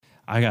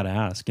I gotta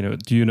ask,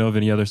 do you know of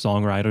any other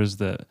songwriters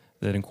that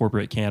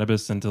incorporate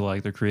cannabis into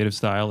like their creative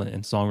style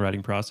and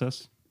songwriting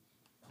process?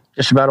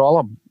 Just about all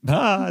of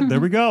them. There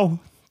we go.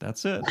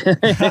 That's it.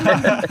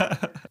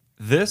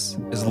 This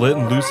is Lit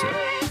and Lucid,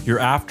 your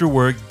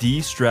after-work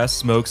de-stress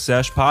smoke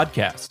sesh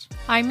podcast.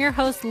 I'm your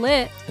host,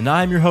 Lit. And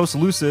I'm your host,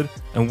 Lucid,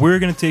 and we're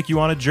going to take you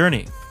on a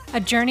journey. A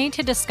journey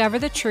to discover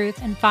the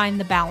truth and find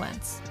the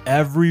balance.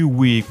 Every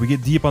week, we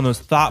get deep on those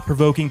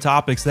thought-provoking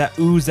topics that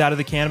ooze out of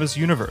the cannabis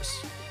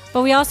universe.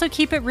 But we also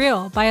keep it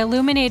real by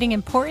illuminating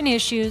important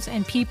issues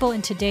and people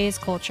in today's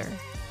culture.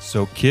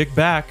 So kick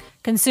back,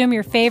 consume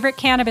your favorite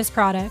cannabis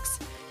products,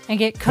 and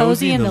get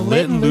cozy in the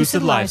Lit and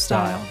Lucid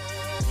lifestyle.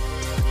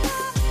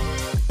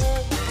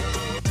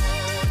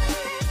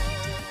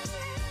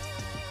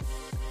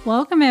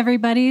 Welcome,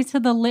 everybody, to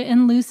the Lit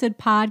and Lucid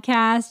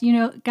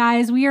podcast.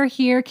 Guys, we are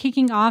here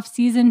kicking off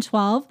season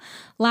 12.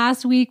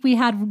 Last week, we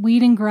had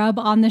Weed and Grub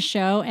on the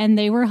show, and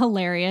they were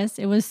hilarious.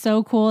 It was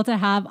so cool to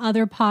have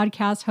other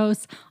podcast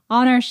hosts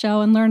on our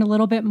show and learn a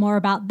little bit more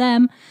about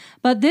them.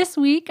 But this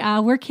week,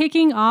 we're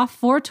kicking off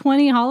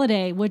 420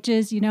 holiday, which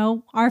is,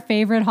 our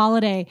favorite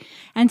holiday.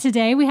 And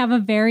today we have a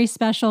very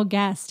special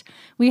guest.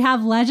 We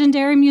have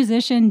legendary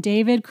musician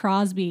David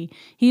Crosby.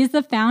 He is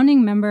the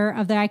founding member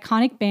of the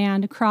iconic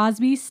band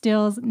Crosby,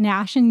 Stills,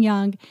 Nash &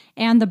 Young,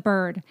 and The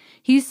Byrd.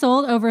 He's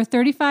sold over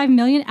 35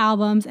 million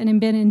albums and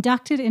been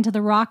inducted into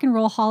the Rock and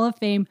Roll Hall of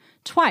Fame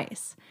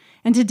twice.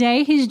 And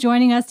today he's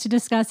joining us to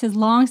discuss his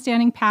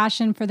long-standing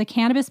passion for the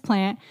cannabis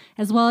plant,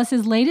 as well as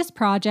his latest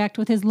project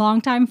with his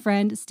longtime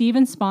friend,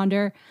 Steven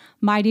Sponder,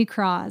 Mighty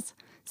Croz.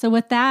 So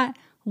with that,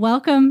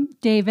 welcome,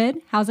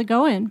 David. How's it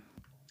going?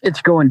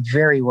 It's going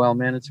very well,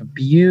 man. It's a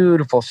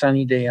beautiful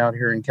sunny day out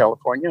here in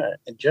California,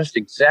 and just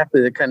exactly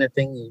the kind of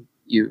thing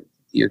you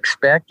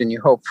expect and you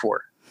hope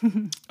for.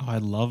 Oh, I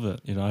love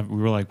it.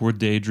 We're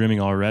daydreaming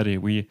already.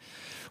 We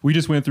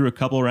just went through a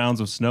couple rounds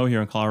of snow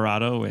here in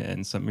Colorado,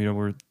 and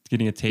we're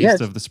getting a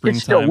taste of the springtime.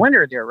 It's still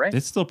winter there, right?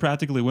 It's still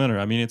practically winter.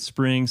 I mean, it's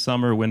spring,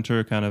 summer,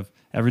 winter, kind of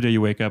every day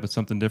you wake up, it's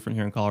something different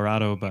here in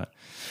Colorado, but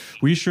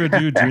we sure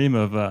do dream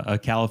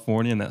of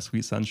California and that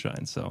sweet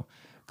sunshine. So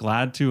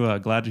glad to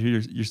hear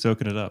you're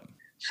soaking it up.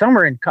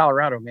 Summer in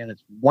Colorado, man,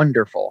 it's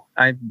wonderful.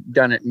 I've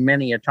done it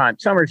many a time.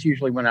 Summer's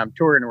usually when I'm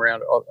touring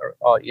around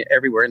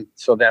everywhere, and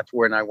so that's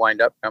when I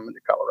wind up coming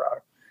to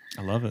Colorado.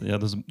 I love it. Yeah,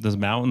 those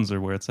mountains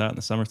are where it's at in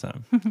the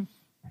summertime.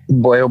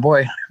 Boy, oh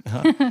boy.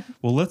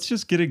 Well, let's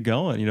just get it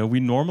going. We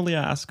normally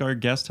ask our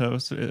guest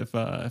hosts if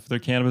they're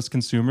cannabis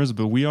consumers,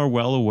 but we are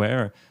well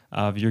aware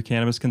of your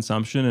cannabis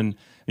consumption, and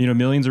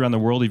millions around the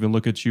world even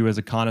look at you as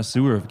a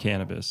connoisseur of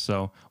cannabis.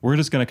 So we're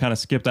just going to kind of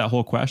skip that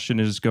whole question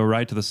and just go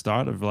right to the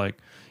start of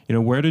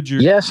where did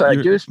your... Yes, I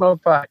do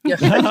smoke pot.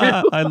 Yes,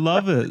 I do. I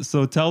love it.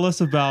 So tell us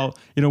about,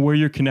 where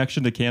your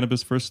connection to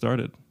cannabis first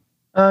started.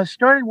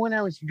 Started when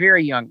I was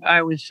very young.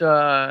 I was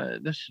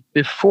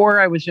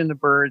before I was in the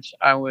Byrds.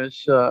 I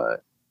was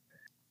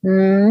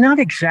not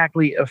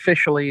exactly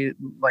officially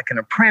like an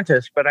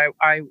apprentice, but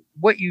I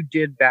what you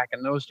did back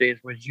in those days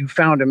was you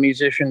found a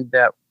musician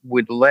that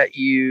would let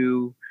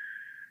you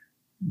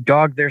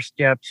dog their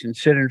steps and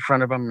sit in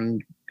front of them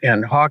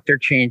and hawk their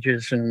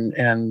changes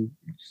and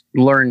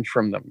learn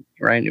from them.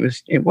 Right?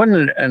 It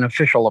wasn't an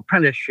official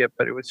apprenticeship,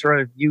 but it was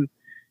sort of you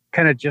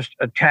kind of just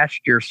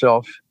attached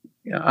yourself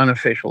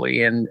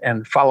unofficially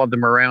and followed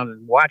them around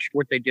and watched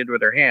what they did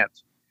with their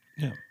hands.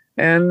 Yeah.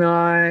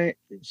 And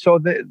so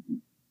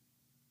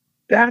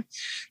that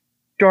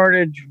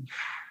started,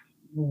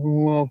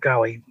 oh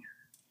golly,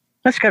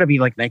 that's got to be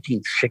like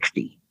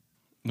 1960.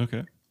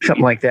 Okay.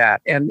 Something like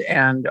that. And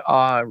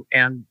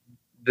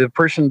the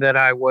person that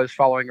I was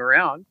following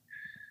around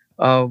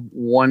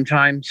one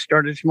time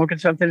started smoking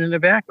something in the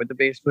back with the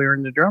bass player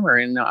and the drummer,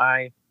 and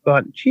I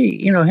thought,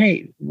 gee,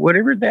 hey,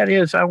 whatever that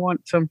is, I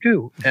want some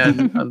too.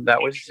 And that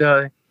was,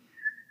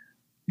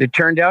 it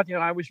turned out,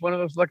 I was one of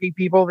those lucky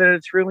people that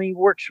it's really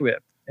works with.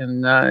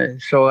 And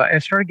so I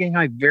started getting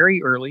high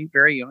very early,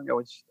 very young. I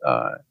was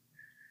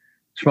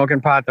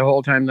smoking pot the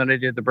whole time that I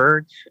did the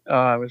Byrds.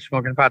 I was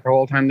smoking pot the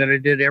whole time that I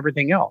did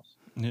everything else.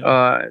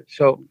 Yeah.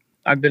 So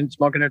I've been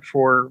smoking it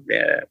for,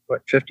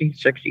 50,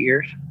 60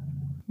 years.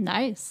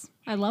 Nice.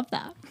 I love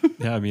that.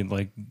 Yeah, I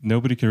mean,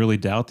 nobody can really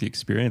doubt the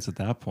experience at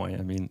that point.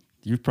 I mean,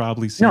 you've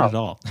probably seen it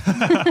all.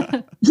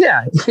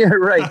 yeah,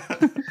 right.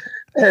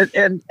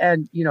 and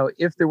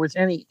if there was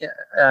any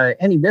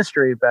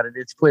mystery about it,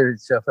 it's cleared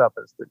itself up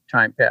as the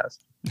time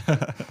passed.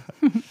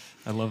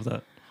 I love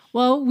that.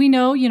 Well, we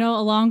know,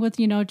 along with,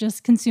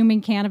 just consuming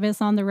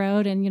cannabis on the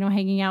road and,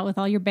 hanging out with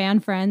all your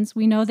band friends,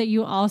 we know that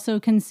you also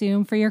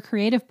consume for your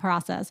creative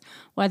process,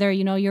 whether,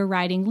 you're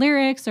writing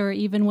lyrics or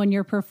even when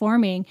you're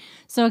performing.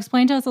 So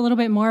explain to us a little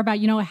bit more about,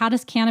 how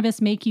does cannabis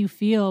make you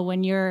feel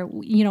when you're,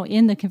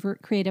 in the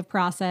creative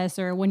process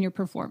or when you're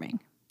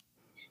performing?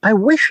 I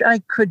wish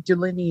I could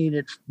delineate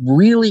it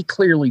really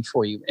clearly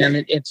for you. And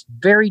it's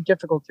very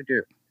difficult to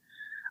do.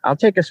 I'll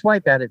take a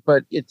swipe at it,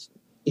 but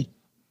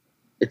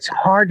it's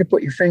hard to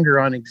put your finger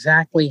on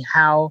exactly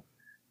how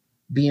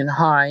being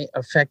high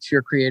affects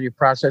your creative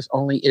process.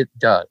 Only it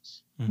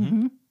does.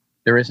 Mm-hmm.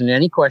 There isn't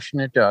any question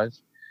it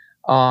does.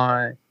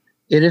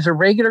 It is a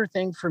regular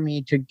thing for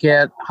me to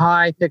get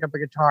high, pick up a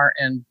guitar,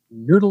 and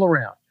noodle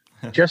around.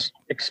 Just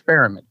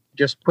experiment.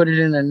 Just put it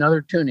in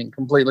another tuning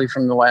completely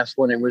from the last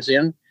one it was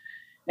in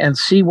and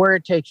see where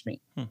it takes me.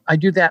 I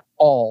do that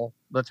all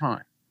the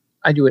time.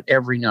 I do it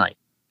every night.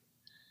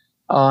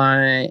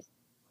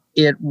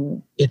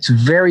 It's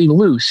very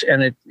loose,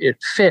 and it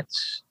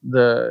fits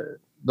the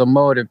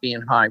mode of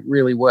being high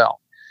really well.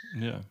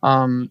 Yeah.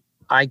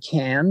 I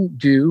can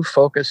do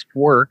focused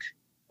work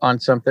on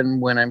something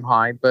when I'm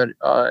high, but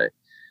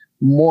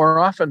more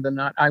often than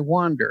not, I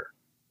wander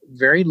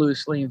very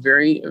loosely,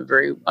 very,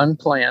 very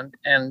unplanned,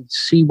 and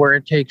see where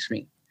it takes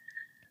me.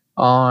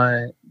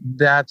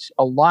 That's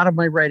a lot of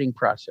my writing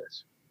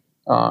process.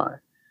 I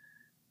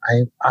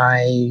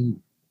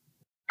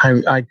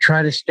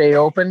try to stay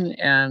open,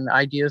 and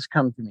ideas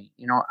come to me.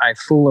 I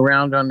fool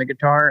around on the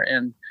guitar,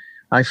 and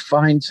I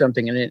find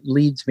something, and it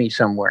leads me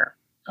somewhere.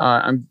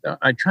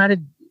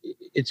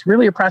 It's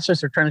really a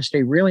process of trying to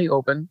stay really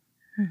open,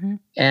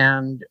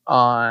 and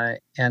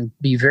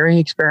be very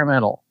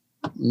experimental.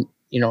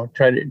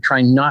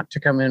 Try not to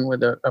come in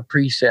with a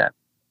preset.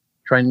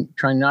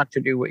 Try not to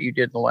do what you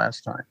did the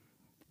last time.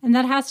 And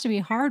that has to be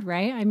hard,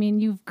 right? I mean,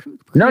 you've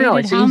created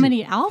it's how easy.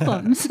 Many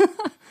albums?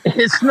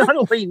 It's not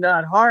only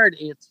not hard,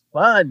 it's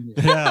fun.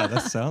 Yeah,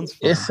 that sounds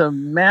fun. It's a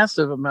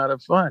massive amount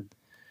of fun.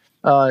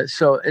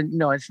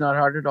 No, it's not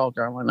hard at all,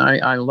 darling.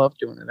 I love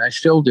doing it. I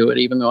still do it,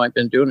 even though I've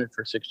been doing it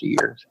for 60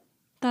 years.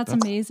 That's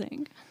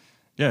amazing.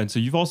 Yeah, and so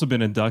you've also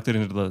been inducted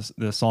into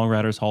the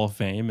Songwriters Hall of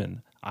Fame,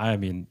 and I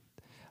mean,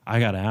 I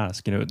gotta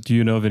ask, do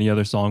you know of any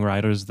other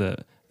songwriters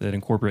that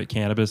incorporate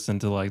cannabis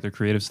into like their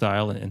creative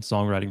style and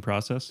songwriting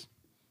process?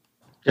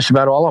 Just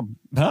about all of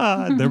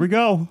them. There we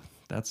go.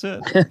 That's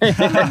it.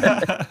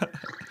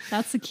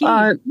 That's the key.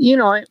 I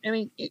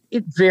mean,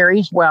 it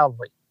varies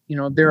wildly.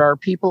 There are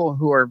people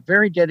who are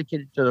very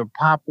dedicated to the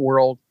pop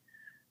world,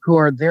 who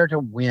are there to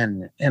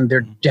win, and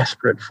they're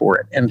desperate for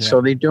it, and so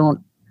they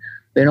don't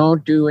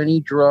do any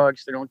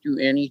drugs. They don't do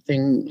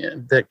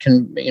anything that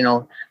can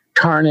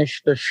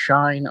tarnish the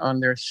shine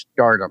on their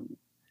stardom.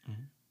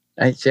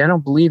 I say I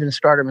don't believe in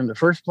stardom in the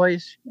first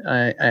place,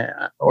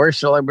 or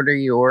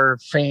celebrity, or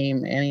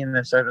fame, any of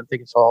this. I don't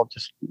think it's all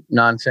just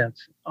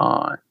nonsense.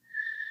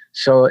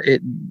 So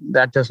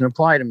that doesn't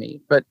apply to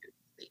me. But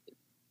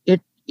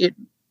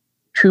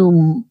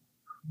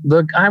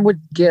I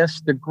would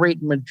guess the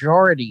great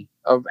majority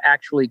of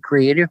actually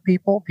creative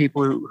people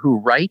who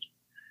write,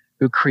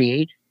 who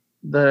create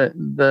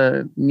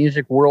the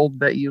music world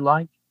that you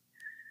like,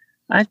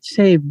 I'd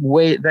say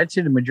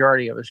the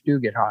majority of us do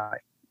get high.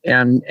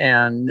 And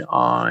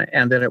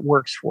that it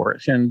works for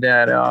us, and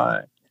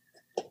that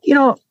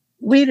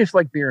weed is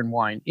like beer and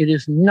wine. It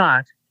is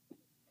not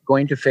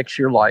going to fix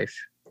your life.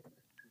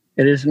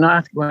 It is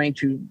not going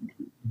to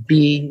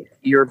be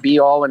your be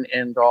all and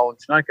end all.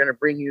 It's not going to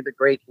bring you the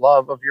great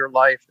love of your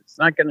life. It's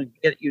not going to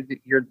get you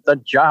the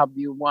job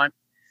you want.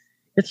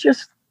 It's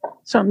just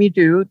something you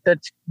do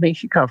that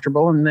makes you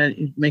comfortable and that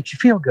it makes you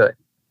feel good.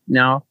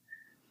 Now,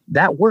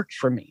 that works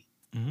for me.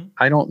 Mm-hmm.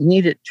 I don't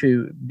need it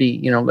to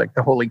be, like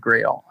the Holy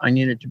Grail. I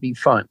need it to be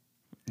fun.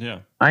 Yeah.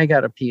 I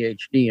got a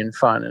PhD in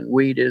fun, and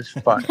weed is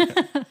fun.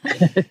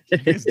 You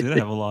guys did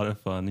have a lot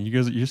of fun.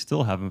 You're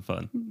still having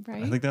fun.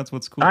 Right. I think that's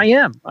what's cool. I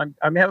am.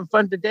 I'm having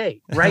fun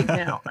today. Right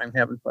now, I'm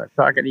having fun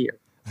talking to you.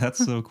 That's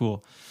so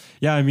cool.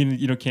 Yeah, I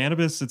mean,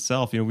 cannabis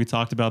itself, we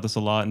talked about this a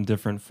lot in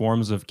different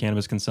forms of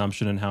cannabis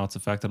consumption and how it's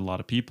affected a lot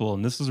of people.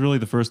 And this is really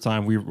the first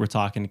time we're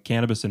talking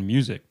cannabis and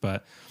music.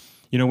 But,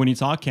 when you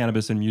talk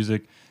cannabis and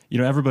music,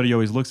 everybody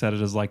always looks at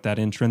it as like that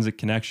intrinsic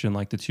connection,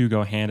 like the two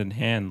go hand in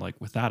hand, like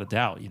without a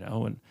doubt,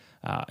 and,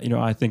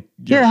 I think.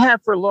 Yeah,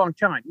 have for a long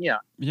time. Yeah.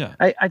 Yeah.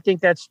 I think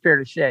that's fair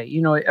to say.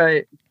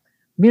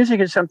 Music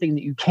is something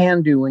that you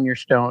can do when you're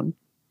stoned.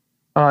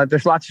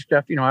 There's lots of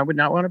stuff, I would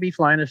not want to be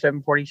flying a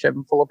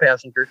 747 full of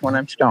passengers when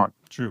I'm stoned.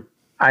 True.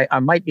 I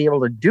might be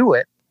able to do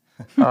it.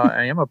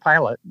 I am a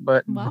pilot,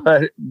 but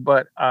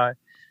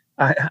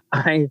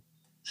I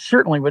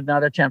certainly would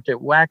not attempt it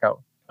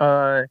wacko.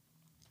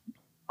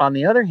 On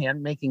the other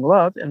hand, making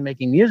love and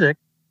making music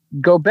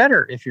go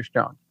better if you're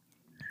stoned.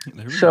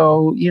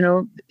 So,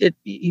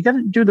 you got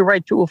to do the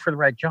right tool for the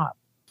right job.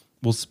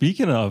 Well,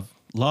 speaking of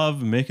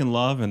love, making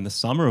love, and the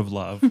summer of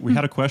love, we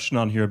had a question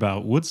on here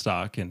about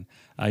Woodstock. And,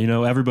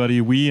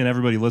 everybody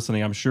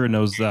listening, I'm sure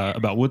knows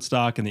about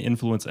Woodstock and the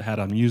influence it had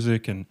on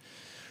music and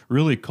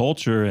really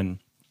culture. And,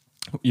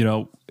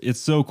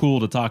 it's so cool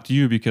to talk to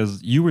you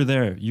because you were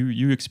there.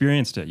 You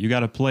experienced it. You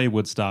got to play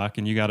Woodstock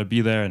and you got to be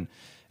there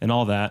and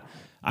all that.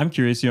 I'm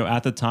curious,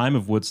 at the time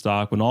of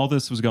Woodstock, when all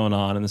this was going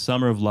on in the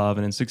summer of love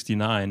and in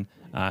 '69,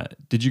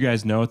 did you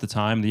guys know at the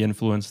time the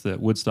influence that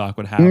Woodstock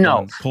would have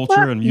on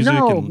culture and music?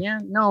 No. We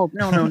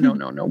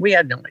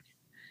had no idea.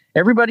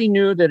 Everybody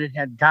knew that it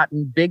had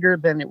gotten bigger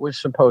than it was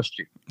supposed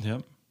to.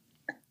 Yep.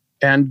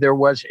 And there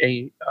was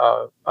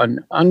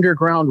an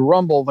underground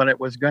rumble that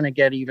it was going to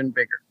get even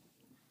bigger.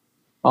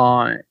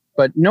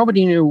 But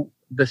nobody knew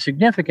the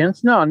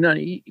significance. No,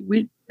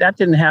 that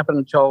didn't happen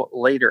until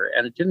later,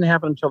 and it didn't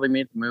happen until they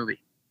made the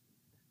movie.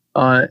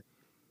 Uh,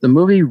 the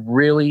movie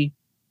really,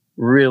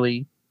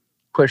 really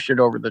pushed it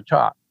over the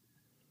top.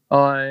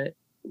 Uh,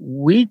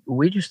 we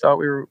just thought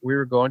we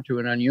were going to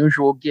an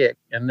unusual gig,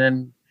 and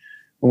then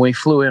when we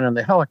flew in on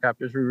the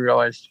helicopters, we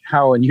realized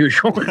how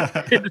unusual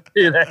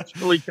it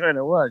actually kind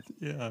of was.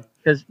 Yeah.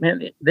 Because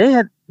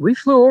man, we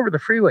flew over the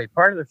freeway,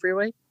 part of the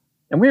freeway,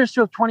 and we were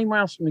still 20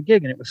 miles from the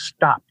gig, and it was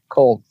stopped,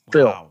 cold,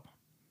 filled. Wow.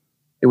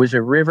 It was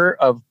a river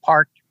of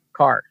parked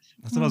cars.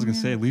 That's what I was gonna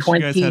say. At least 20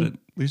 you guys at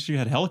least you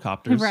had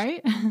helicopters,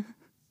 Right?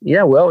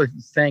 Yeah, well,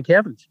 thank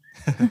heavens.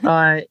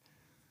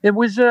 It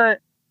was.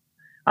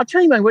 I'll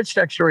tell you my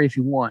Woodstock story if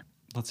you want.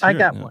 Let's hear I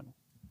got it, one.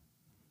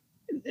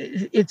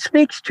 It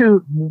speaks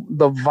to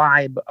the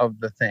vibe of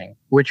the thing,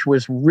 which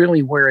was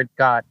really where it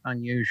got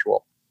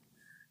unusual.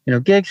 You know,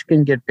 gigs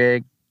can get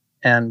big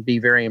and be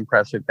very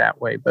impressive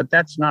that way, but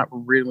that's not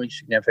really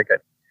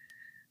significant.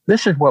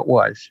 This is what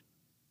was.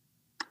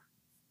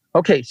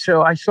 Okay,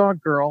 so I saw a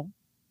girl.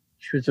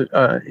 She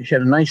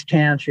had a nice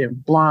tan. She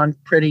had blonde,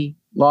 pretty,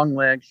 long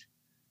legs,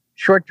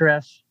 short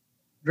dress,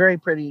 very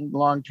pretty,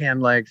 long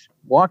tan legs,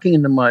 walking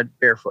in the mud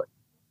barefoot.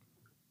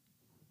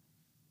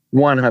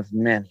 One of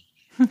many.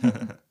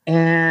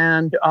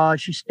 And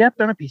she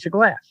stepped on a piece of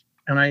glass.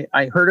 And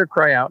I heard her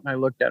cry out, and I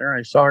looked at her, and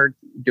I saw her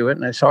do it,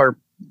 and I saw her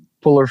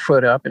pull her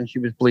foot up, and she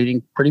was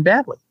bleeding pretty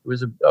badly. It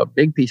was a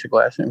big piece of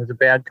glass, and it was a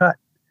bad cut.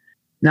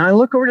 Now I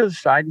look over to the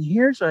side, and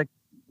here's a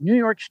New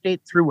York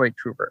State Thruway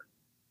trooper.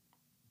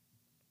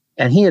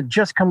 And he had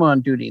just come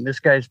on duty. This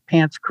guy's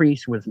pants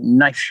crease was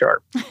knife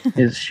sharp.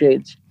 His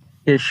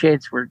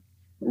shades were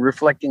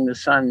reflecting the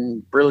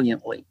sun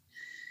brilliantly.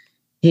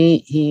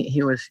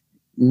 He was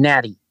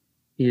natty.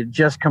 He had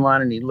just come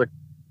on, and he looked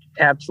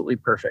absolutely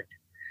perfect.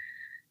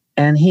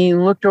 And he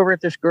looked over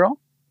at this girl,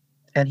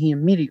 and he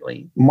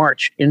immediately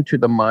marched into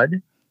the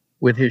mud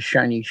with his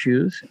shiny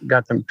shoes,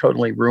 got them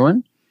totally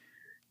ruined,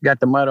 got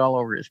the mud all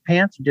over his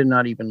pants, did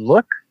not even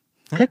look,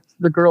 picked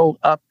the girl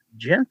up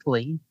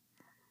gently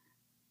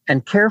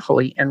and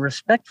carefully and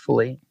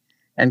respectfully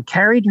and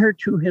carried her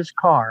to his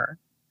car.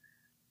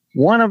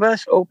 One of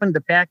us opened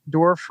the back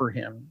door for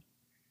him.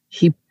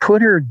 He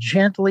put her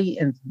gently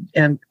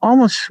and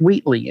almost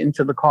sweetly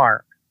into the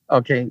car.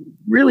 Okay,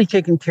 really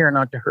taking care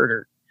not to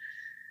hurt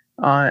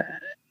her.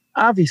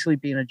 Obviously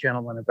being a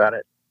gentleman about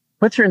it.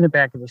 Puts her in the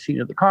back of the seat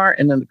of the car,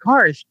 and then the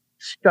car is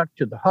stuck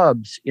to the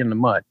hubs in the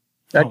mud.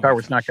 That car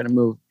was not going to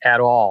move at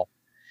all.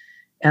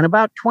 And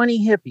about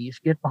 20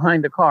 hippies get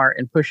behind the car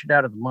and push it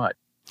out of the mud.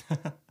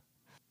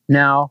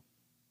 Now,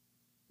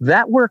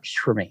 that works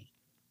for me.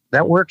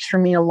 That works for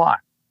me a lot.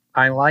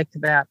 I like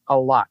that a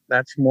lot.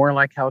 That's more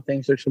like how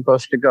things are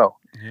supposed to go.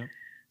 Yep.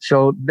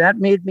 So that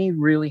made me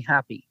really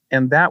happy.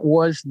 And that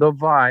was the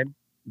vibe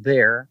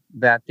there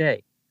that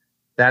day.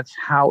 That's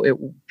how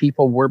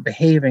people were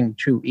behaving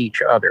to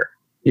each other.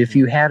 If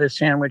you had a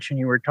sandwich and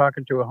you were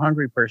talking to a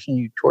hungry person,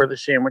 you tore the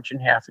sandwich in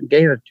half and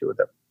gave it to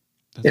them.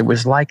 It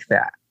was like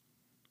that.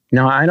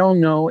 Now, I don't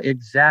know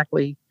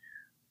exactly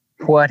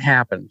what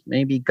happened.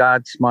 Maybe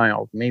God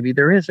smiled. Maybe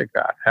there is a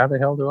God. How the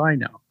hell do I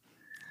know?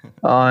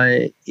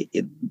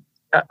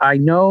 I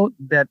know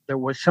that there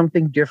was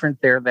something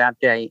different there that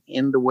day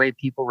in the way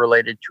people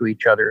related to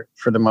each other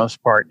for the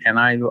most part. And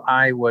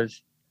I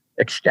was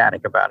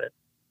ecstatic about it.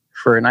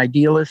 For an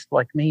idealist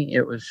like me,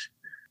 it was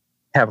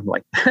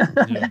heavenly.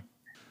 Yeah.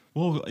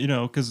 Well,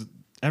 because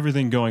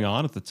everything going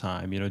on at the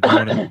time, do you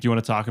want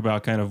to talk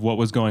about kind of what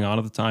was going on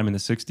at the time in the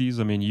 60s?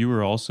 I mean, you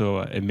were also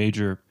a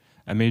major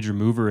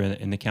mover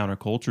in the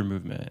counterculture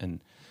movement.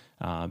 And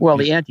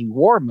the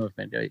anti-war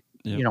movement,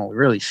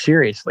 really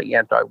seriously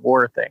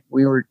anti-war thing.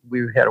 We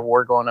had a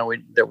war going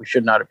on that we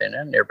should not have been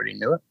in. Everybody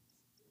knew it.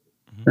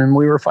 Mm-hmm. And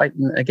we were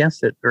fighting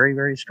against it very,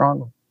 very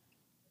strongly.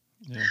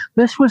 Yeah.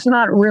 This was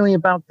not really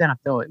about that,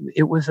 though.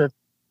 It was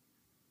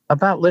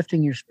about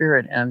lifting your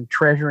spirit and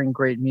treasuring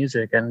great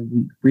music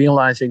and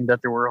realizing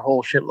that there were a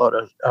whole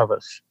shitload of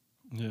us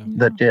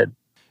that did.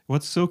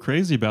 What's so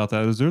crazy about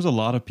that is there's a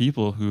lot of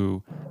people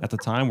who at the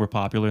time were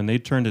popular and they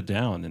turned it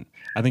down. And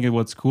I think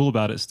what's cool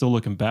about it, still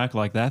looking back,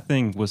 like that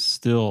thing was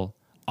still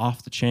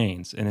off the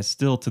chains, and it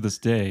still to this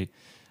day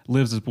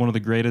lives as one of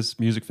the greatest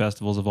music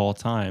festivals of all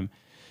time.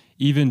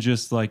 Even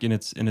just like in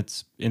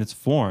its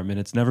form, and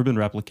it's never been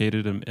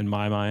replicated in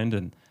my mind,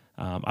 and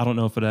I don't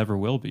know if it ever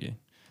will be.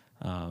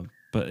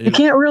 But you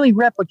can't really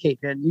replicate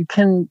it. You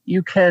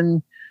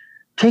can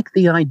take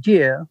the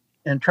idea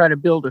and try to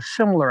build a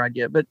similar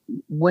idea, but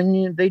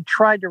when they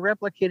tried to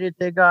replicate it,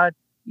 they got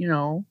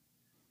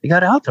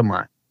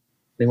Altamont.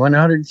 They went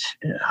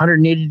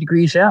 180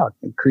 degrees out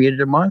and created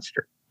a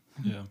monster.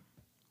 Yeah,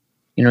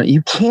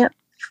 you can't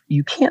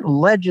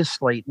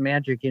legislate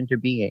magic into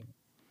being.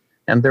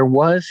 And there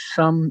was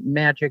some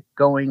magic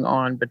going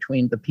on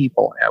between the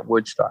people at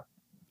Woodstock.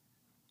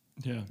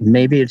 Yeah.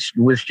 Maybe it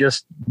was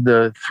just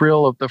the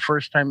thrill of the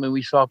first time that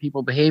we saw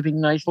people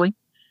behaving nicely.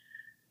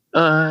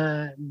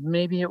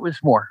 Maybe it was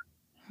more.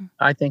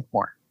 I think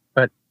more.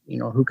 But,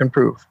 who can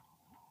prove?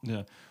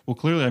 Yeah. Well,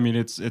 clearly, I mean,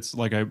 it's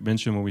like I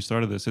mentioned when we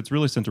started this, it's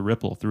really sent a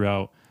ripple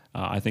throughout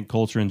I think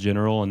culture in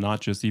general, and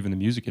not just even the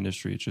music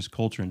industry, it's just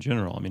culture in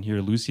general. I mean,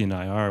 here Lucy and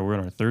we're in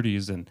our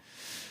 30s, and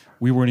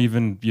we weren't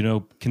even,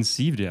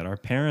 conceived yet. Our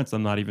parents,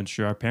 I'm not even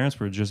sure. Our parents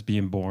were just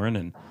being born,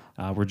 and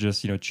we're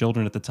just,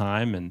 children at the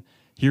time. And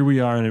here we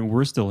are, and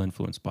we're still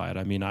influenced by it.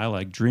 I mean,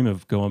 I dream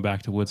of going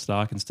back to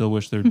Woodstock and still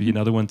wish there'd be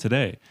another one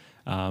today.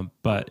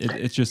 But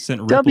it's just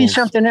sent ripples. There'll be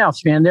something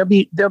else, man.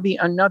 There'll be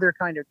another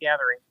kind of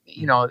gathering.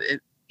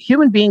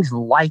 Human beings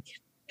like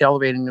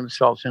elevating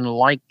themselves and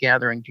like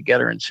gathering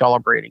together and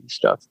celebrating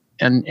stuff.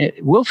 And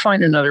we'll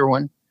find another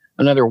one,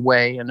 another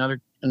way,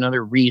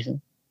 another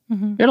reason.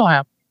 Mm-hmm. It'll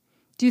happen.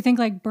 Do you think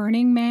like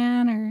Burning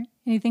Man or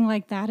anything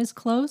like that is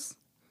close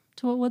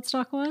to what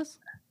Woodstock was?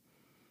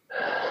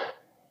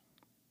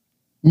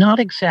 Not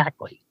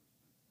exactly.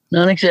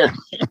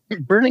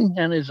 Burning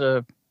Man is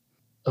a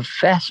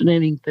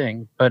fascinating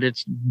thing, but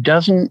it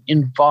doesn't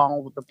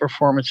involve the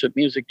performance of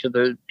music to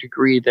the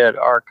degree that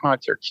our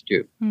concerts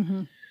do.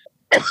 Mm-hmm.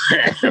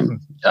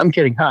 I'm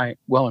kidding. Hi.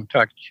 Well, I'm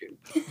talking to you.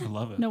 I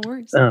love it. No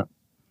worries.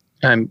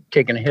 I'm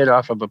taking a hit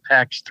off of a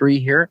PAX 3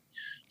 here,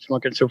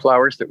 smoking some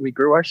flowers that we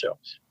grew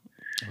ourselves.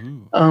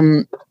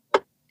 The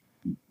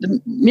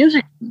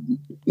music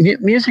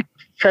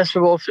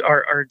festivals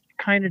are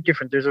kind of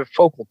different. There's a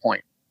focal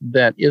point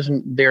that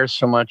isn't there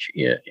so much,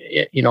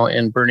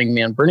 in Burning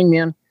Man. Burning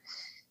Man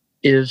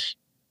is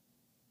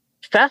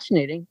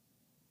fascinating,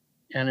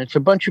 and it's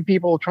a bunch of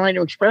people trying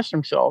to express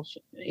themselves,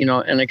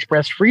 and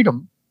express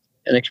freedom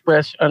and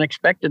express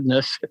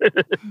unexpectedness.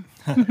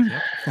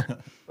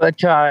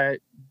 But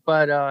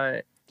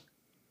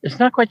it's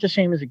not quite the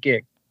same as a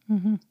gig.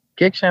 Mm-hmm.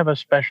 Gigs have a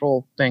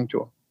special thing to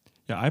them.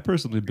 Yeah, I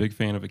personally am a big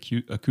fan of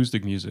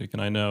acoustic music,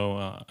 and I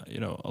know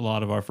a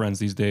lot of our friends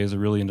these days are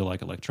really into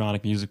like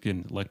electronic music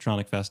and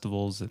electronic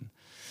festivals, and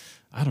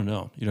I don't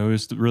know, it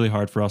was really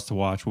hard for us to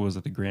watch. What was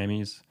it, the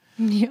Grammys?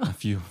 Yeah. A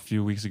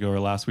few weeks ago or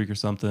last week or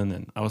something,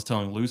 and I was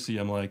telling Lucy,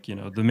 I'm like,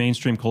 the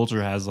mainstream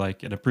culture has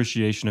like an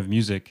appreciation of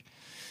music,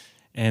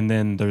 and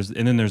then there's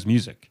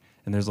music,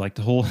 and there's like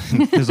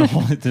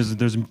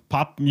there's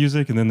pop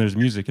music, and then there's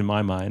music in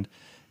my mind,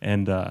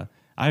 and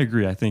I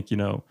agree. I think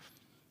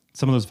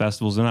some of those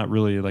festivals, they're not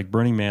really like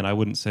Burning Man. I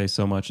wouldn't say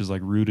so much as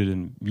like rooted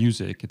in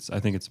music. I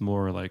think it's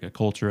more like a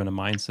culture and a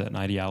mindset and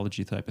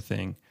ideology type of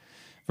thing,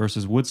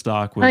 versus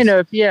Woodstock was kind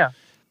of, yeah.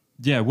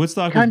 Yeah,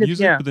 Woodstock was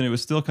music, but then it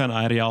was still kind of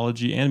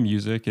ideology and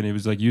music, and it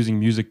was like using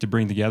music to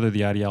bring together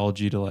the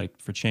ideology to like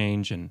for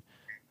change and.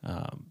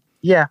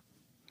 Yeah,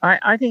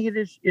 I think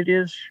it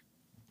is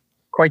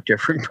quite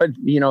different, but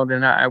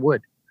than I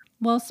would.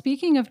 Well,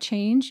 speaking of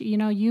change,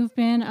 you've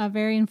been a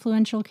very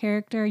influential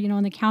character,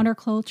 in the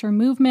counterculture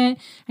movement,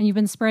 and you've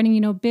been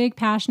spreading, big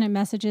passionate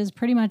messages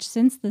pretty much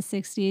since the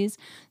 60s.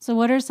 So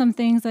what are some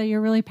things that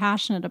you're really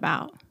passionate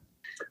about?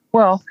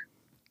 Well,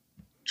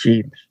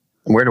 geez,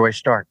 where do I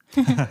start?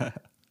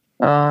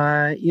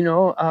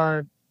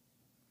 I'm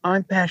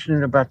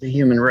passionate about the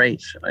human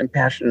race. I'm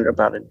passionate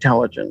about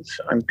intelligence.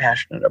 I'm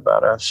passionate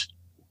about us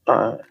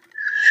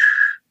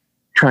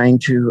trying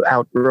to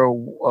outgrow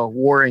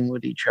warring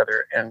with each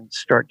other and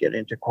start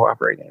getting into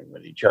cooperating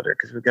with each other,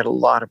 because we've got a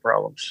lot of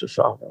problems to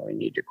solve and we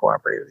need to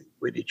cooperate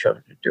with each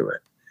other to do it.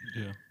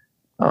 Yeah.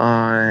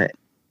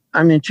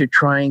 I'm into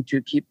trying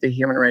to keep the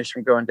human race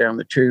from going down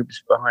the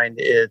tubes behind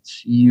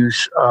its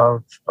use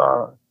of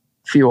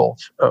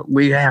fuels.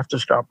 We have to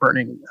stop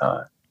burning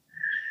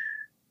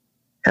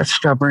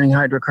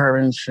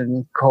hydrocarbons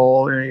and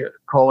coal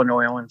and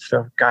oil and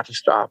stuff. Got to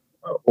stop,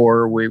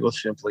 or we will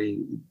simply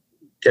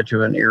get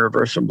to an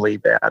irreversibly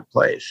bad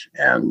place,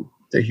 and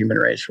the human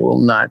race will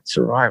not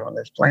survive on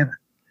this planet.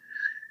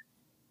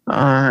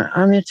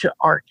 I'm into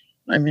art.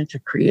 I'm into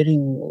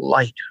creating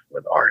light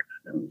with art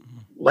and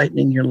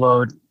lightening your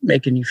load,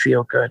 making you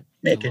feel good,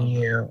 making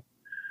you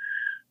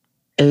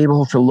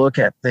able to look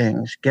at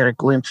things, get a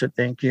glimpse of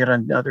things, get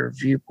another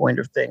viewpoint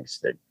of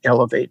things that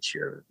elevates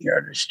your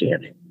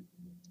understanding.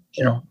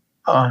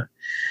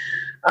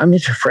 I'm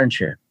into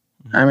friendship.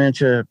 I'm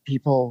into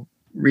people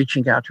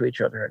reaching out to each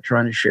other and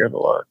trying to share the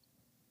love,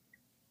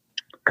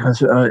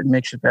 because it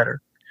makes it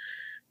better.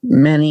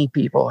 Many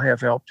people have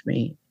helped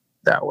me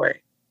that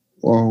way.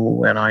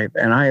 And I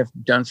have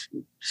done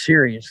some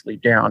seriously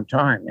down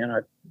time, and I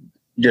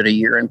did a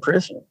year in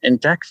prison in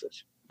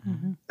Texas.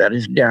 Mm-hmm. That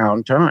is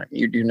down time.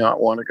 You do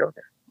not want to go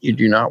there. You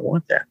do not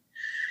want that.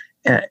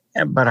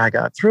 But I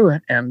got through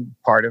it, and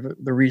part of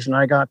the reason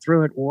I got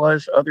through it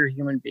was other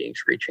human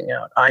beings reaching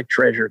out. I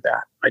treasure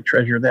that. I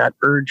treasure that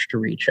urge to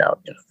reach out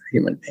to other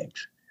human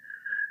beings.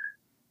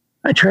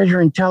 I treasure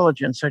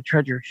intelligence. I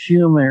treasure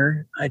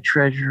humor. I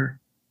treasure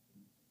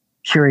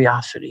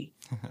curiosity.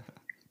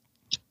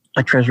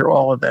 I treasure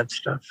all of that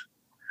stuff.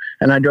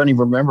 And I don't even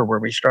remember where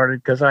we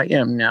started, because I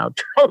am now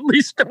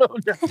totally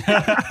stoned.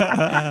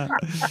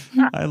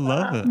 I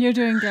love it. You're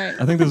doing great.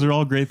 I think those are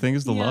all great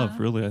things to love,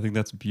 really. I think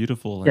that's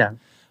beautiful. Yeah,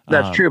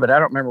 that's true, but I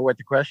don't remember what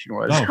the question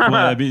was.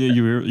 I mean,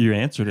 you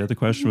answered it. The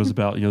question was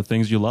about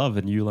things you love,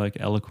 and you like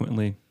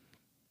eloquently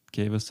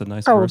gave us a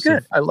nice verse.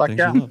 Good. I lucked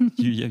out.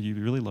 You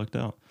really lucked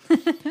out.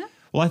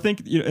 Well, I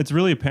think it's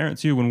really apparent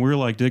too when we're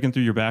like digging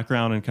through your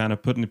background and kind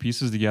of putting the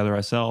pieces together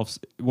ourselves.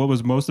 What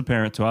was most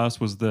apparent to us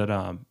was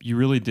that you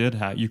really did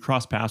you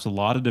crossed paths with a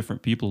lot of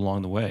different people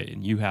along the way,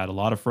 and you had a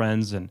lot of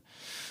friends and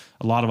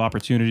a lot of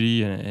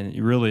opportunity, and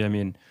you really, I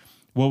mean,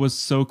 what was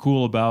so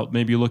cool about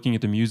maybe looking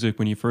at the music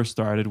when you first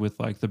started with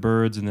like the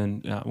Byrds, and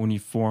then when you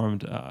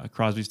formed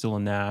Crosby, Still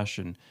and Nash,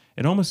 and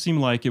it almost seemed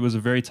like it was a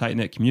very tight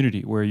knit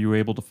community where you were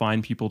able to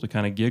find people to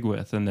kind of gig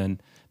with, and then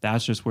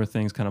that's just where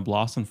things kind of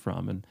blossomed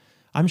from. And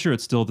I'm sure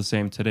it's still the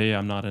same today.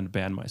 I'm not in a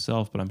band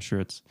myself, but I'm sure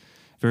it's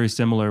very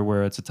similar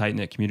where it's a tight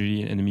knit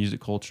community in the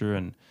music culture.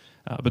 And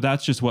but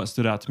that's just what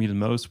stood out to me the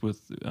most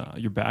with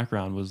your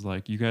background was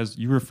like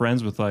you were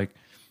friends with like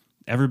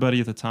everybody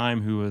at the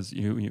time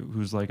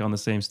who's like on the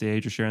same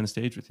stage or sharing the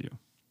stage with you.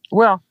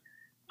 Well,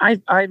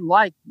 I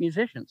like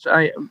musicians.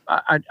 I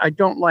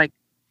don't like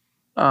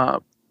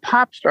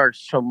pop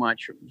stars so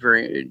much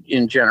very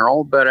in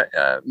general, but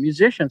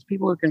musicians,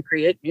 people who can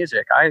create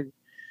music, I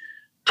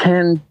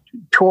tend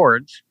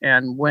towards.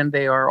 And when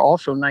they are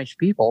also nice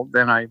people,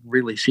 then I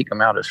really seek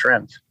them out as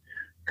friends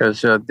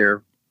because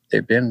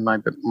they've been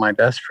my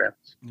best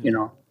friends, you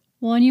know.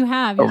 Well, and you've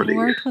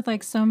worked with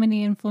like so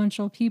many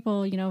influential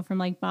people, you know, from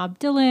like Bob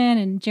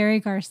Dylan and Jerry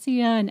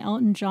Garcia and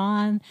Elton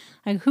John.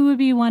 Like, who would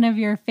be one of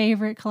your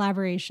favorite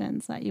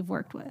collaborations that you've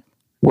worked with?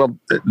 Well,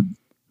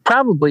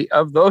 probably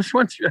of those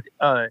ones, you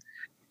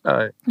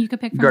could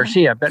pick from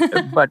Garcia,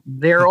 but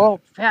they're all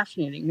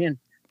fascinating. Man,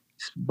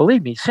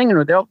 believe me, singing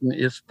with Elton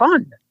is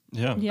fun.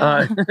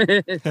 Yeah.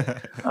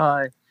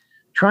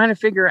 Trying to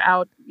figure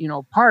out, you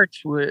know,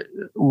 parts with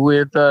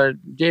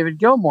David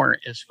Gilmour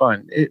is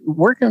fun.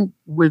 Working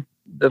with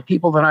the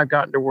people that I've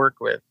gotten to work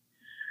with,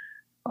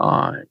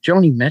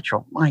 Joni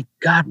Mitchell, my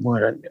God,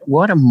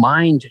 what a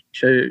mind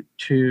to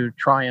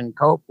try and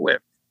cope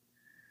with.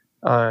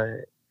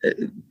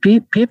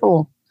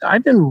 People,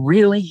 I've been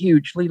really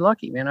hugely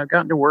lucky, man. I've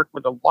gotten to work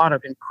with a lot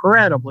of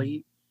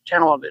incredibly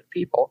talented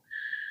people.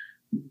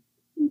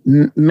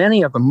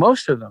 Many of them,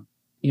 most of them,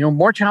 you know,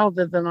 more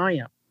talented than I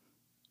am.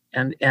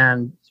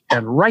 And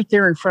right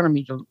there in front of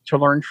me to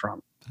learn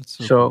from.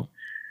 That's so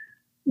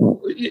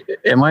cool.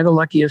 Am I the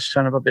luckiest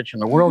son of a bitch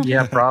in the world?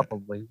 Yeah,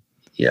 probably.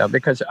 Yeah,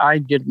 because I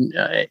didn't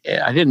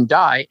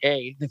die,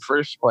 in the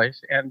first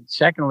place, and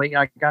secondly,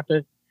 I got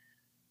to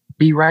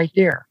be right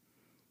there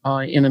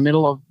in the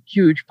middle of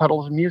huge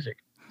puddles of music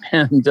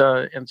and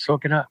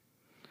soak it up.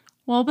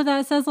 Well, but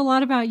that says a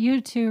lot about you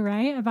too,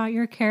 right? About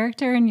your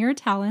character and your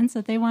talents,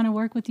 that they want to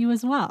work with you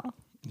as well.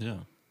 Yeah.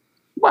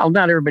 Well,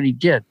 not everybody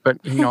did,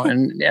 but you know,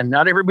 and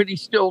not everybody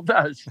still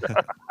does.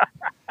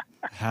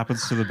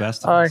 Happens to the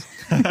best of us.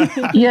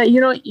 Yeah,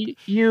 you know, you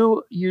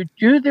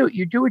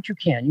do what you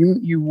can.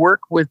 You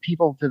work with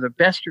people to the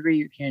best degree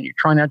you can. You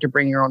try not to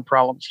bring your own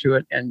problems to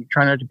it, and you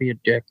try not to be a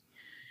dick.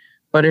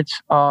 But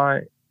it's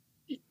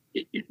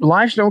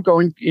lives don't go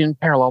in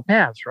parallel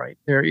paths, right?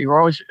 You're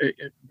always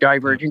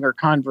diverging or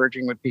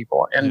converging with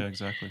people, and yeah,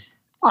 exactly.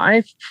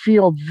 I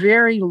feel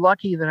very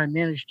lucky that I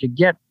managed to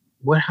get.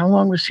 How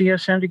long was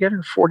CSN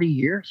together? 40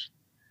 years.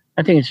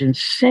 I think it's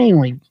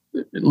insanely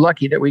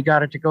lucky that we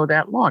got it to go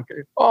that long.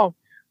 All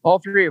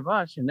three of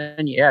us, and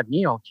then you add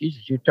Neil.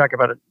 Jesus, you talk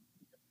about it.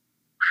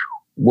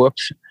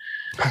 Whoops.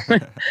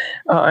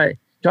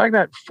 Talk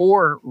about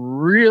four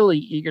really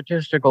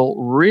egotistical,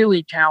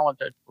 really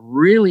talented,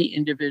 really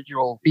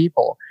individual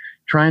people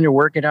trying to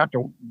work it out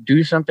to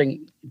do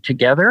something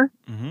together,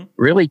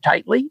 really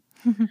tightly.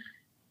 It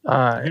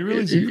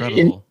really is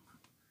incredible.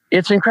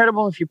 It's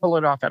incredible if you pull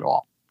it off at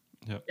all.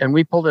 Yep. And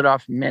we pulled it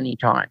off many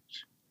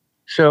times.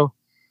 So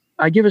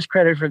I give us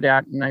credit for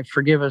that, and I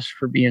forgive us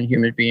for being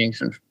human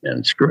beings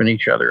and screwing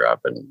each other up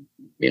and,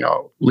 you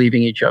know,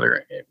 leaving each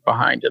other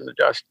behind in the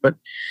dust. But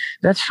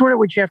that's sort of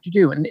what you have to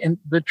do. And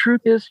the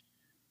truth is,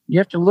 you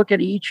have to look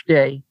at each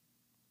day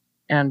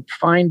and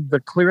find the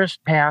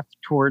clearest path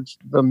towards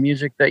the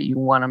music that you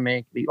want to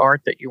make, the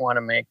art that you want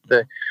to make,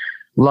 the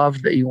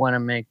love that you want to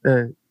make,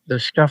 the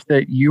stuff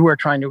that you are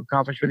trying to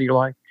accomplish with your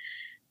life.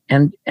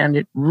 And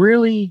it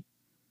really...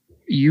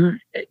 You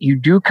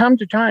do come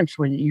to times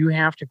when you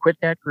have to quit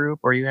that group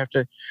or you have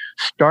to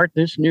start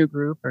this new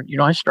group. Or, you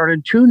know, I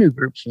started 2 new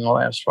groups in the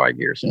last 5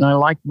 years, and I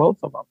like both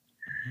of them.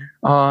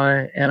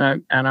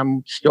 And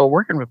I'm still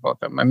working with both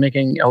of them. I'm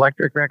making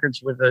electric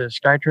records with the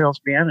Sky Trails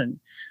band and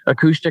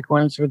acoustic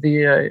ones with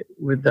the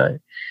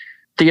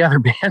other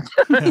band,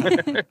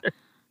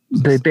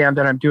 the band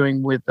that I'm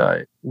doing with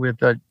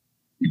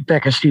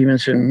Becca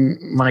Stevenson,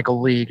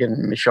 Michael League,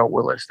 and Michelle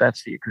Willis.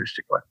 That's the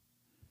acoustic one.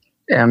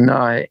 And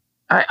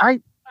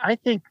I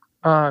think,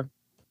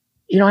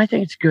 you know, I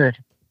think it's good.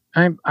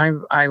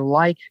 I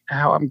like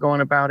how I'm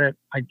going about it.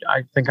 I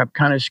think I'm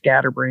kind of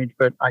scatterbrained,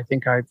 but I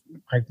think I've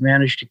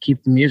managed to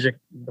keep the music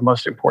the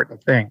most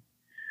important thing.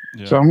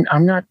 Yeah. So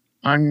I'm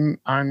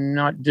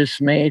not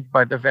dismayed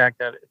by the fact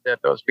that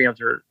those bands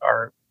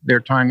are their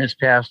time has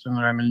passed and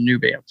that I'm in new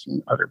bands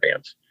and other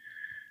bands.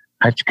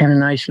 It's kind of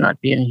nice not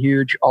being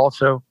huge.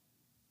 Also,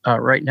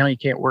 right now you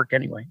can't work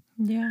anyway.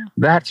 Yeah,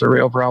 that's a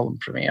real problem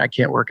for me. I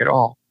can't work at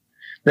all.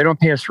 They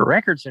don't pay us for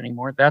records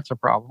anymore. That's a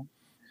problem.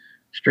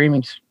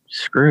 Streaming's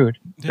screwed.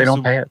 Yeah, They don't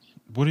so pay us.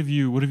 what have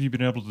you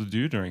been able to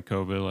do during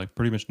COVID? Like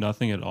pretty much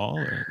nothing at all?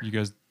 Or you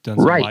guys done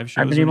some Right. live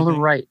shows I've been or able to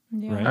anything? write.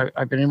 Yeah. Right?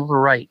 I've been able to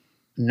write.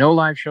 No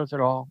live shows at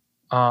all.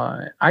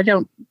 I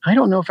don't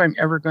know if I'm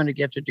ever going to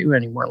get to do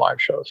any more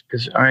live shows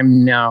because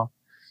I'm now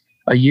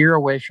a year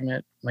away from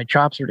it. My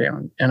chops are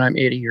down, and I'm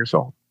 80 years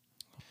old.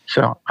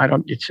 So I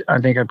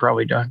think I'm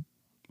probably done.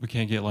 We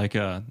can't get like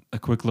a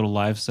quick little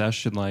live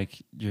session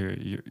like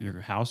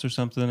your house or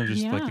something of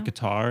just like Yeah. a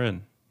guitar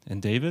and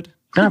David?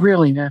 Not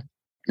really, man.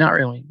 Not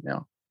really.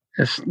 No,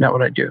 that's not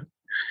what I do.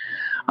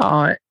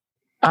 I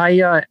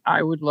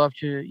would love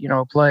to,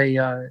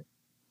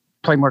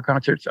 play more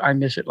concerts. I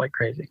miss it like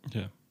crazy.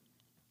 Yeah.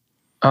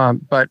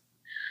 But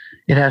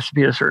it has to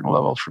be at a certain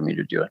level for me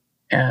to do it.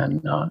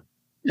 And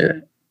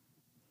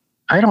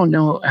I don't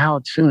know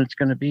how soon it's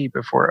going to be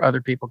before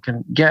other people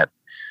can get,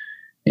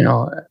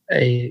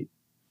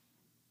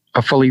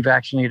 a fully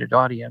vaccinated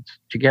audience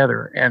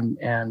together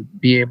and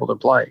be able to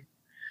play.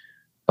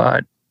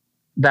 But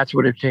that's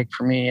what it takes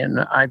for me.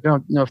 And I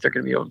don't know if they're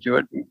going to be able to do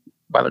it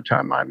by the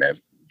time I'm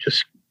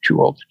just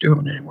too old to do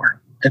it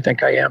anymore. I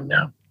think I am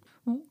now.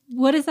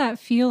 What is that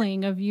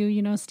feeling of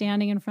you,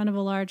 standing in front of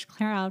a large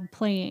crowd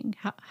playing?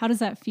 How does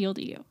that feel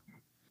to you?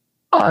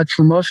 It's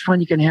the most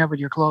fun you can have with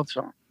your clothes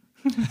on.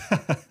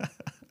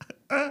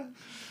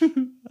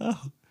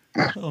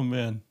 Oh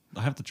man. I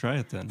have to try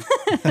it then.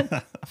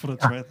 I'm gonna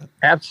try that.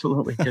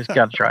 Absolutely. Just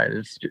got to try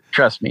it.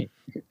 Trust me.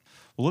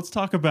 Well, let's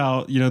talk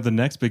about, the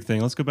next big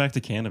thing. Let's go back to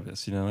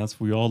cannabis.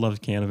 We all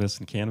love cannabis,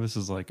 and cannabis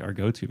is like our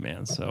go-to,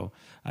 man. So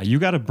you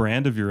got a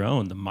brand of your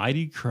own, the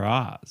Mighty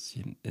Cross,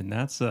 and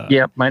that's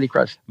Mighty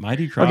Cross.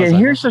 Mighty Cross. Okay,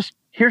 here's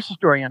the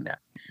story on that.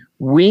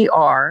 We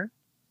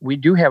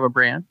do have a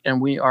brand, and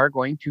we are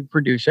going to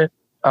produce it,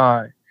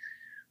 but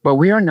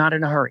we are not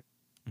in a hurry.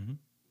 Mm-hmm.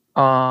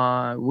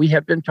 We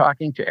have been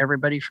talking to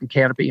everybody from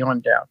Canopy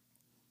on down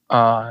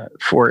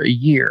for a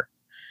year,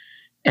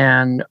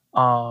 and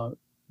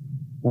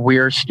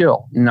we're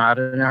still not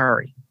in a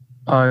hurry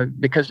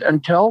because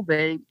until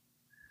they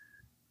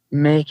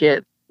make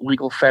it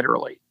legal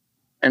federally,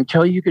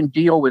 until you can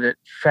deal with it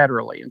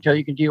federally, until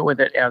you can deal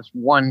with it as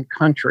one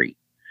country,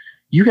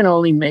 you can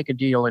only make a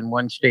deal in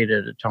one state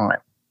at a time.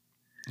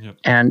 Yep.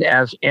 And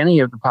as any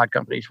of the pod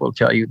companies will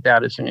tell you,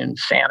 that is an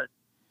insanity.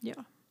 Yeah.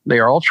 They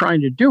are all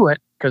trying to do it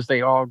because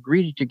they all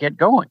greedy to get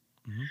going.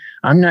 Mm-hmm.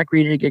 I'm not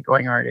greedy to get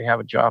going. I already have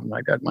a job and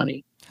I got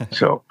money,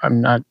 so I'm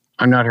not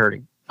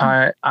hurting.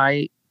 I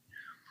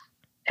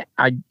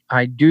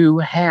do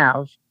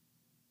have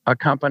a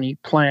company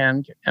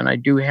planned, and I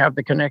do have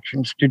the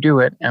connections to do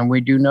it, and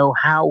we do know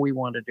how we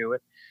want to do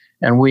it,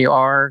 and we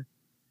are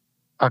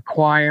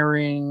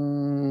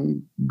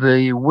acquiring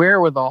the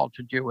wherewithal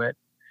to do it.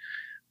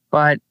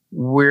 But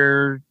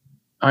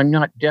I'm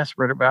not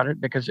desperate about it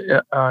because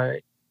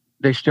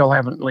they still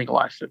haven't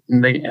legalized it,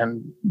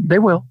 and they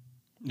will.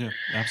 Yeah,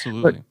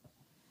 absolutely.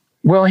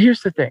 Well,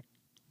 here's the thing: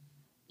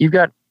 you've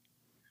got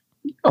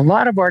a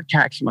lot of our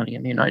tax money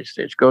in the United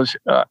States goes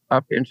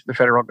up into the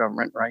federal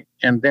government, right?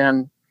 And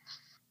then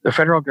the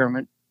federal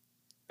government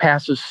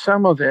passes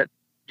some of it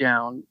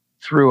down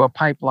through a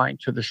pipeline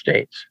to the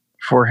states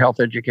for health,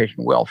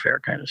 education, welfare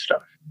kind of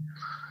stuff.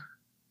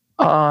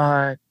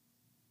 At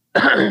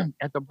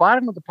the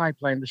bottom of the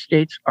pipeline, the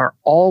states are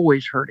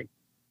always hurting,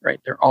 right?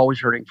 They're always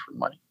hurting for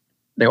money.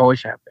 They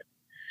always have been.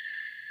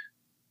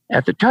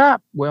 At the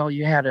top, well,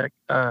 you had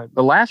the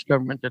last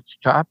government at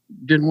the top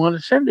didn't want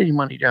to send any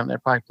money down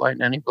that pipeline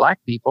to any black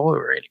people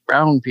or any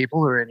brown people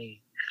or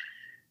any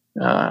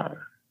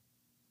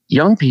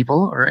young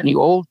people or any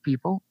old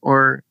people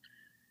or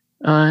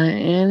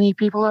any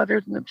people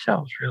other than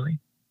themselves, really.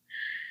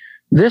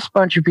 This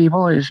bunch of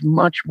people is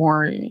much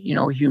more,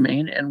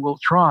 humane and will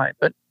try.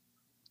 But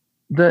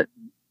the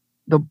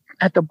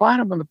at the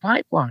bottom of the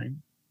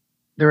pipeline,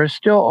 there are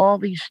still all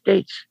these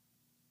states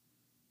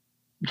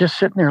just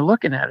sitting there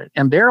looking at it,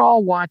 and they're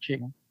all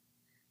watching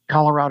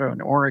Colorado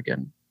and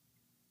Oregon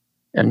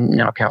and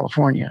now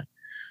California,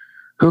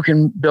 who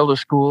can build a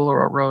school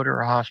or a road or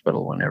a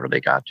hospital whenever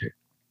they got to,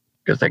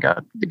 because they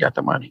got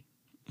the money.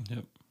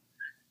 Yep.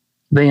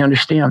 They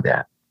understand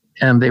that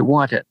and they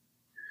want it.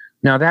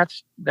 Now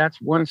that's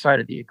one side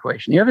of the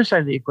equation. The other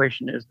side of the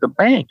equation is the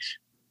banks,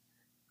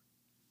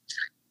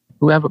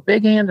 who have a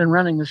big hand in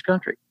running this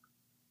country,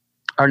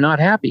 are not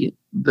happy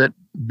that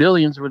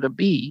billions with a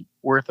B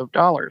worth of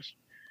dollars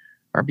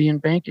are being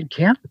banked in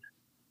Canada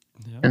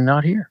and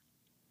not here.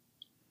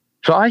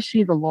 So I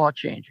see the law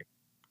changing,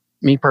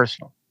 me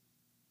personally.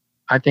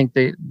 I think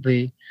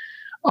the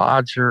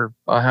odds are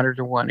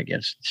 100-1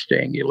 against it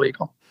staying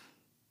illegal.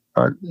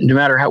 No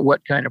matter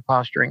what kind of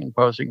posturing and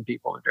posing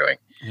people are doing.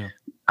 Yeah.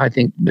 I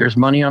think there's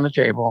money on the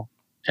table,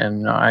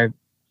 and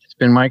it's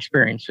been my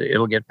experience,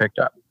 it'll get picked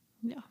up.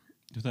 Yeah.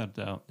 Without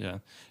doubt, yeah.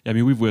 I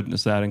mean, we've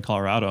witnessed that in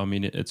Colorado. I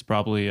mean, it's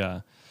probably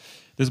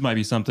this might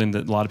be something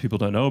that a lot of people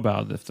don't know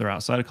about if they're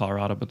outside of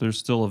Colorado, but there's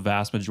still a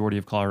vast majority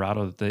of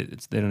Colorado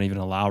that they don't even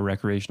allow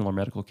recreational or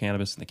medical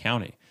cannabis in the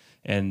county.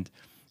 And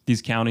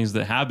these counties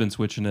that have been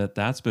switching it,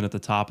 that's been at the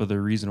top of the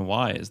reason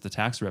why is the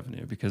tax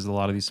revenue, because a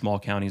lot of these small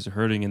counties are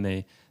hurting, and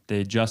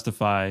they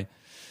justify,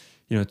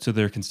 to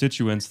their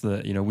constituents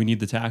that, we need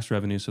the tax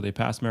revenue, so they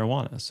pass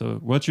marijuana. So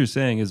what you're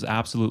saying is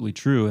absolutely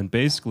true. And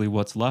basically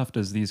what's left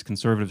is these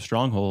conservative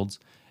strongholds,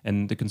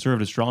 and the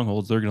conservative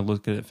strongholds, they're going to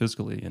look at it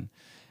fiscally and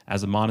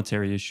as a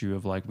monetary issue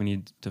of like, we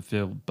need to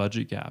fill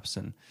budget gaps.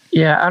 And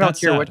yeah, I don't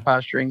care what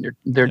posturing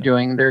they're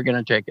doing. They're going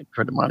to take it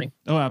for the money.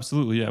 Oh,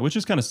 absolutely. Yeah. Which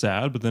is kind of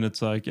sad, but then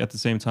it's like, at the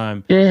same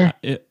time,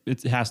 it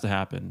has to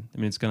happen. I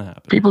mean, it's going to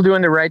happen. People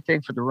doing the right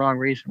thing for the wrong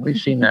reason. We've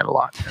seen that a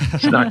lot.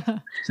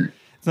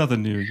 It's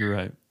nothing new. You're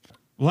right.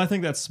 Well, I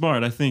think that's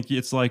smart. I think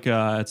it's like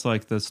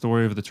the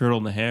story of the turtle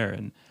and the hare.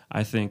 And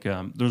I think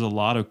there's a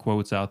lot of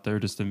quotes out there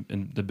just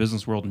in the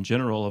business world in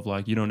general of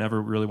like, you don't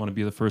ever really want to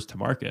be the first to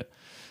market.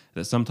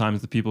 That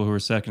sometimes the people who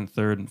are second,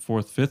 third, and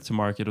fourth, fifth to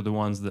market are the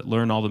ones that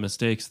learn all the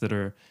mistakes that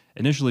are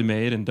initially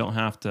made and don't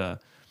have to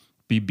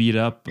be beat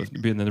up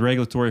in the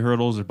regulatory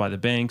hurdles or by the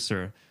banks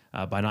or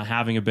by not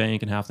having a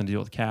bank and having to deal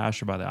with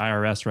cash or by the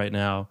IRS right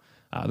now.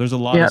 There's a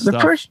lot of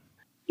stuff.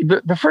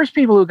 The first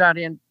people who got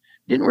in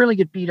didn't really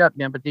get beat up,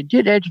 man, but they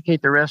did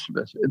educate the rest of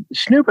us.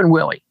 Snoop and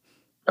Willie,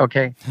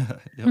 okay,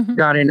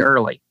 got in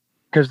early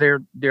because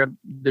they're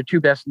the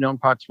two best known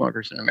pot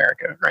smokers in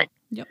America, right?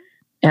 Yep.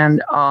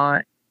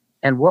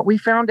 And what we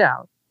found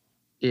out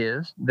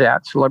is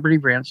that celebrity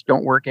brands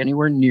don't work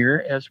anywhere near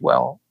as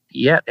well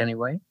yet,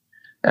 anyway,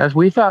 as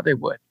we thought they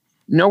would.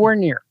 Nowhere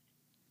near.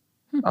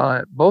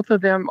 Both of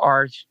them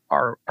are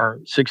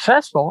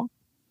successful.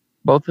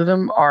 Both of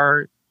them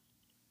are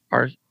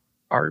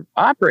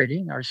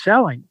operating, are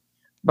selling,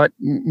 but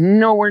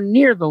nowhere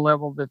near the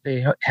level that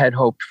they had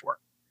hoped for.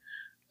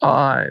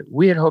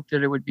 We had hoped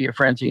that it would be a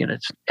frenzy, and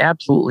it's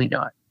absolutely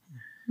not.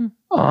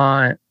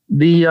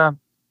 The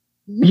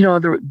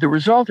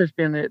result has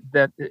been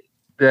that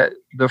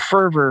the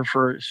fervor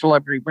for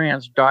celebrity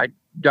brands died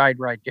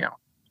right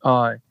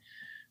down.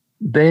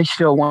 They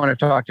still want to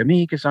talk to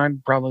me because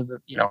I'm probably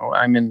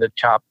I'm in the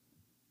top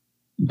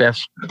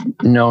best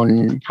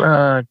known,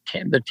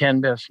 the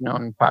 10 best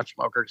known pot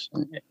smokers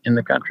in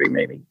the country,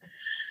 maybe.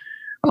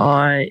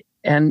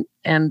 And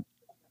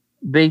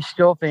they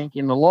still think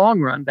in the long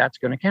run that's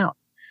going to count.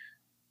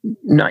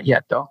 Not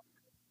yet, though.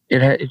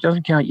 It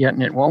doesn't count yet,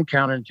 and it won't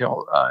count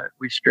until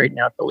we straighten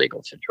out the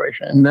legal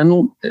situation. And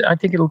then I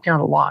think it'll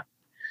count a lot.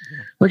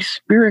 Yeah. Like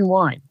beer and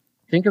wine.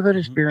 Think of it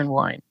as beer and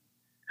wine.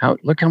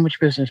 Look how much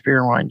business beer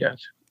and wine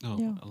does. Oh,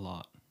 yeah. A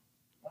lot.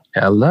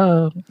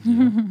 Hello.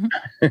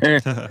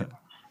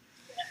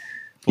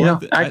 Yeah.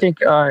 I think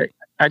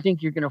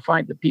you're going to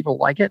find that people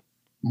like it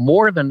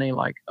more than they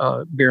like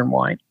beer and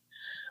wine.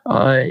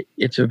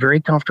 It's a very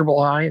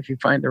comfortable high if you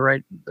find the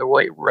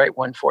right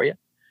one for you.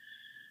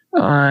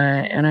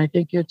 And I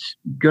think it's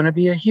going to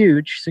be a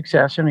huge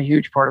success and a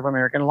huge part of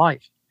American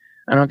life.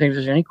 I don't think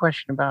there's any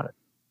question about it.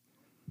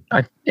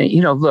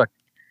 Look,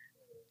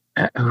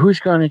 who's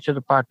gone into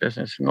the pot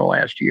business in the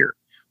last year?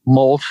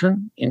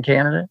 Molson in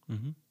Canada,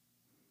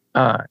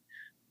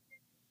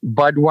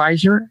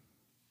 Budweiser,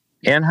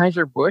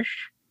 Anheuser-Busch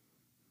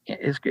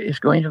is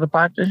going to the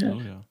pot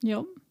business. Oh,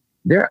 yeah.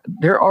 Yep.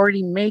 They're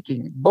already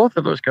making, both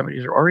of those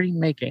companies are already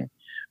making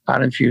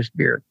pot infused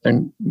beer,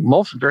 and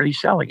Molson's already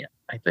selling it,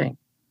 I think.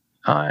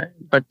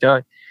 But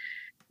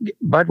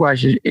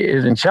Budweiser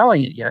isn't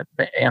selling it yet.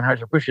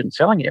 Anheuser-Busch isn't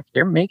selling it. If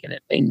they're making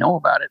it, they know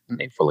about it, and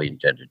they fully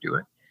intend to do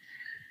it.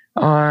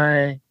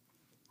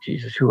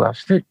 Jesus, who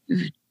else?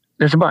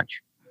 There's a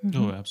bunch.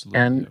 Oh, absolutely.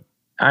 And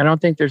I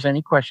don't think there's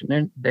any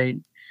question. They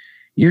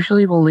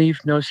usually will leave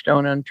no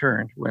stone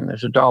unturned when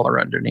there's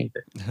 $1 underneath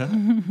it.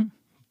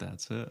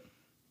 That's it.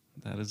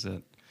 That is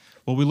it.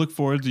 Well, we look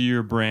forward to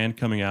your brand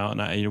coming out,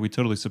 and we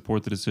totally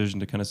support the decision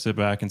to kind of sit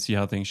back and see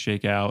how things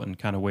shake out and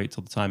kind of wait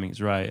till the timing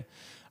is right.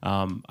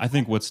 I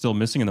think what's still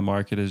missing in the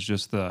market is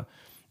just the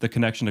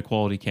connection to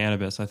quality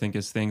cannabis. I think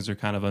as things are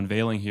kind of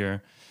unveiling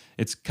here,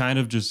 it's kind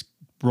of just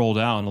rolled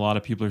out, and a lot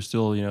of people are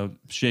still,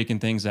 shaking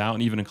things out.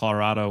 And even in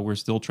Colorado, we're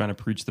still trying to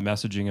preach the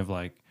messaging of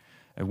like,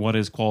 what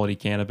is quality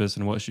cannabis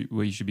and what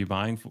you should be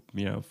buying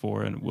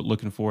for and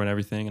looking for and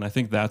everything. And I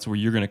think that's where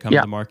you're going to come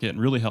to the market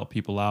and really help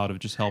people out of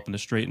just helping to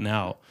straighten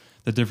out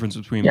the difference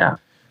between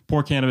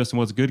poor cannabis and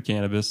what's good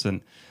cannabis.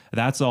 And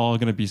that's all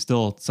going to be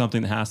still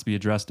something that has to be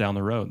addressed down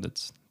the road.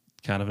 That's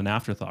kind of an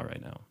afterthought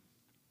right now.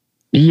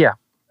 Yeah,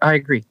 I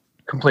agree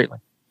completely.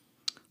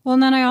 Well,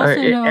 and then I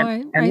also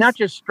know... And not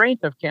just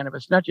strength of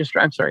cannabis,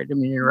 I'm sorry, I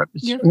didn't mean to interrupt.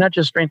 Not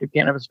just strength of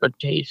cannabis, but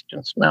taste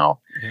and smell.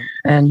 Yep.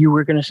 And you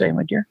were going to say,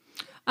 my dear?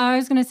 I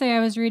was going to say I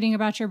was reading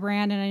about your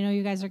brand, and I know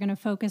you guys are going to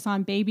focus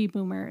on baby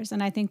boomers,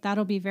 and I think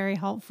that'll be very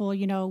helpful,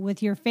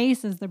 with your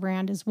face as the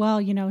brand as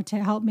well,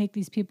 to help make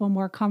these people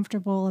more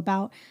comfortable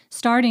about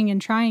starting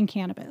and trying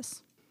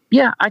cannabis.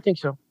 Yeah, I think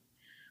so.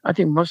 I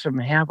think most of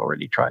them have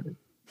already tried it.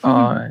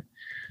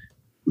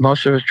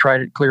 Most of us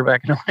tried it clear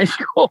back in high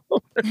school.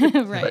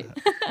 Right.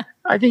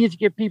 I think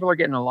people are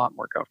getting a lot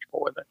more comfortable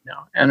with it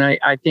now. And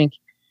I think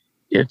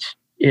it's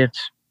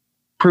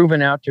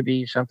proven out to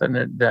be something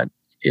that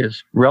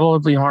is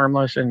relatively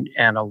harmless and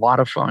a lot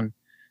of fun.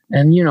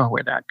 And you know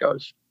where that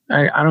goes.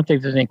 I don't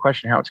think there's any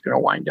question how it's going to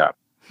wind up.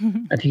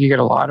 I think you get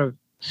a lot of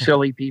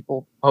silly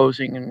people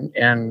posing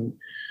and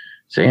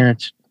saying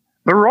it's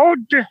the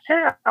road to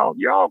hell.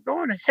 You're all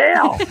going to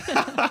hell.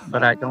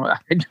 But I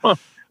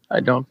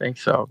don't think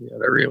so. Yeah,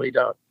 they really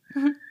don't.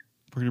 We're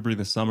going to bring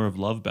the summer of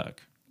love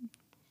back.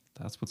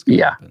 That's what's going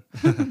to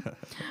happen.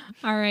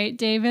 All right,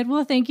 David.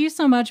 Well, thank you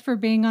so much for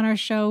being on our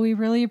show. We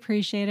really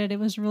appreciate it. It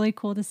was really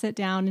cool to sit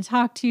down and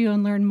talk to you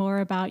and learn more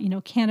about,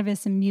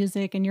 cannabis and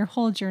music and your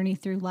whole journey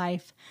through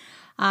life.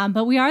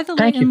 But we are the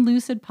Lit and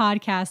Lucid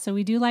podcast, so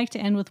we do like to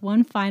end with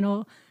one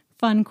final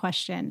fun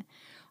question.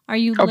 Are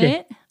you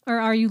lit or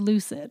are you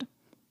lucid?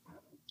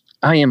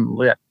 I am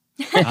lit.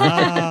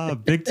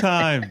 Big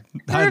time.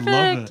 Perfect. I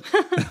love it.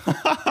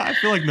 I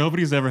feel like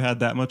nobody's ever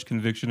had that much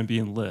conviction of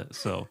being lit,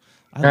 so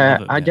I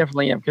love it. I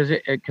definitely am,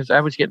 because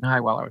I was getting high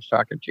while I was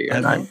talking to you,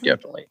 and I'm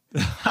definitely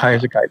high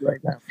as a kite right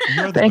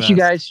now. Thank you,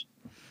 guys.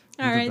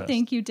 All right.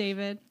 Thank you,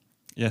 David.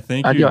 Yeah,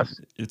 thank Adios.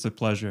 you. It's a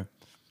pleasure.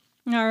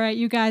 All right,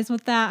 you guys.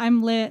 With that,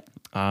 I'm lit.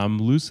 I'm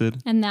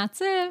lucid. And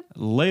that's it.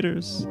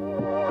 Laters.